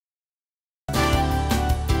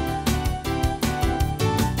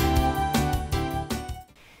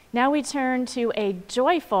Now we turn to a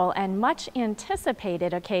joyful and much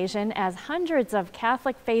anticipated occasion as hundreds of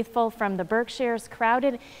Catholic faithful from the Berkshires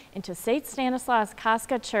crowded into St. Stanislaus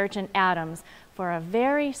Kostka Church in Adams for a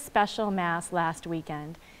very special Mass last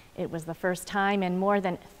weekend. It was the first time in more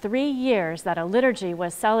than 3 years that a liturgy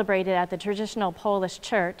was celebrated at the traditional Polish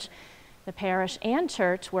church. The parish and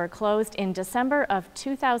church were closed in December of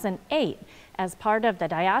 2008 as part of the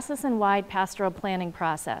diocesan-wide pastoral planning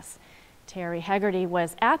process. Terry Hegarty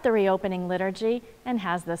was at the reopening liturgy and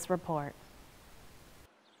has this report.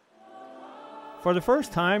 For the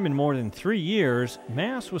first time in more than 3 years,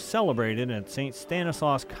 Mass was celebrated at St.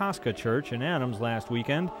 Stanislaus Kostka Church in Adams last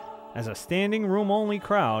weekend as a standing room-only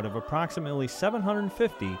crowd of approximately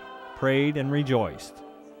 750 prayed and rejoiced.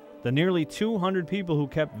 The nearly 200 people who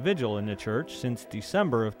kept vigil in the church since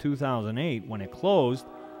December of 2008 when it closed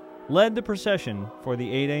led the procession for the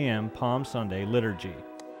 8 a.m. Palm Sunday liturgy.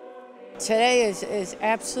 Today is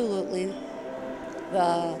absolutely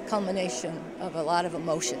the culmination of a lot of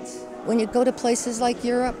emotions. When you go to places like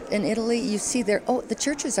Europe and Italy, you see the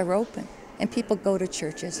churches are open and people go to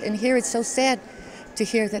churches. And here it's so sad to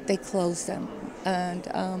hear that they close them.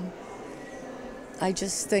 And I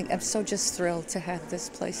just think, I'm just thrilled to have this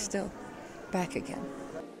place still back again.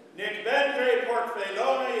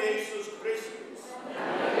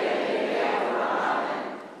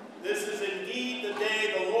 This is indeed the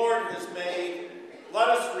day the Lord has made. Let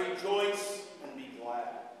us rejoice and be glad.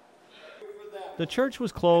 The church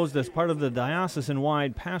was closed as part of the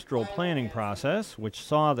diocesan-wide pastoral planning process, which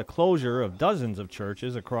saw the closure of dozens of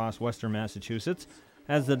churches across western Massachusetts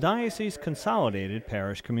as the diocese consolidated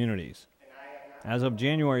parish communities. As of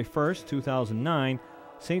January 1st, 2009,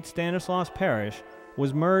 St. Stanislaus Parish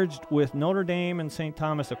was merged with Notre Dame and St.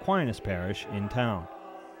 Thomas Aquinas Parish in town.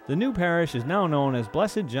 The new parish is now known as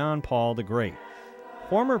Blessed John Paul the Great.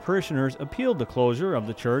 Former parishioners appealed the closure of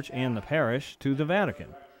the church and the parish to the Vatican.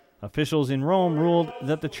 Officials in Rome ruled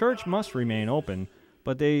that the church must remain open,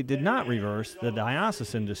 but they did not reverse the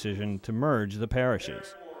diocesan decision to merge the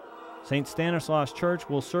parishes. St. Stanislaus Church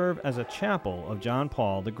will serve as a chapel of John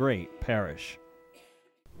Paul the Great Parish.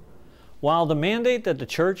 While the mandate that the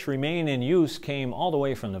church remain in use came all the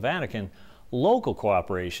way from the Vatican, local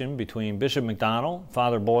cooperation between Bishop McDonald,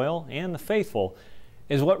 Father Boyle, and the faithful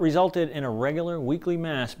is what resulted in a regular weekly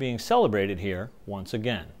Mass being celebrated here once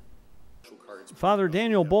again. Father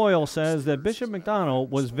Daniel Boyle says that Bishop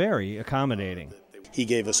McDonald was very accommodating. He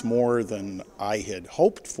gave us more than I had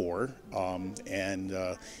hoped for, and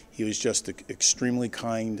he was just extremely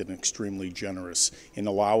kind and extremely generous in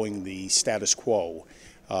allowing the status quo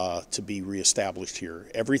to be reestablished here.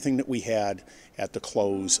 Everything that we had at the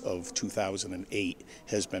close of 2008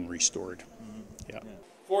 has been restored. Yeah.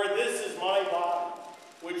 For this is my body,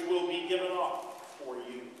 which will be given up for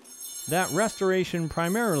you. That restoration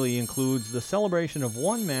primarily includes the celebration of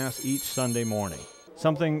one Mass each Sunday morning,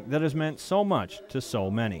 something that has meant so much to so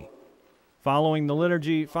many. Following the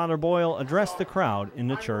liturgy, Father Boyle addressed the crowd in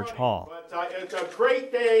the church hall. But, it's a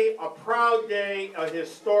great day, a proud day, a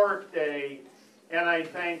historic day, and I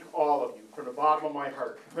thank all of you from the bottom of my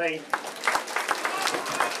heart. Thank you.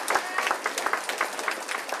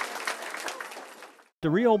 The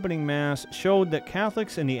reopening Mass showed that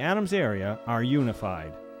Catholics in the Adams area are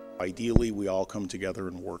unified. Ideally, we all come together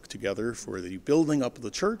and work together for the building up of the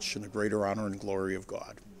church and the greater honor and glory of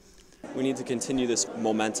God. We need to continue this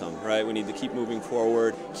momentum, right? We need to keep moving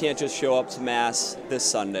forward. You can't just show up to Mass this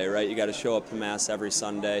Sunday, right? You got to show up to Mass every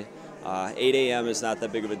Sunday. 8 a.m. is not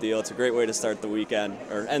that big of a deal. It's a great way to start the weekend,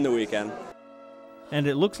 or end the weekend. And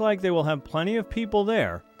it looks like they will have plenty of people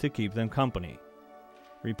there to keep them company.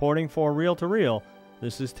 Reporting for Reel to Reel,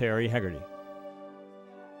 this is Terry Hegarty.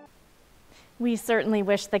 We certainly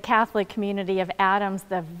wish the Catholic community of Adams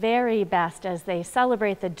the very best as they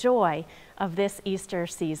celebrate the joy of this Easter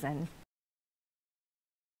season.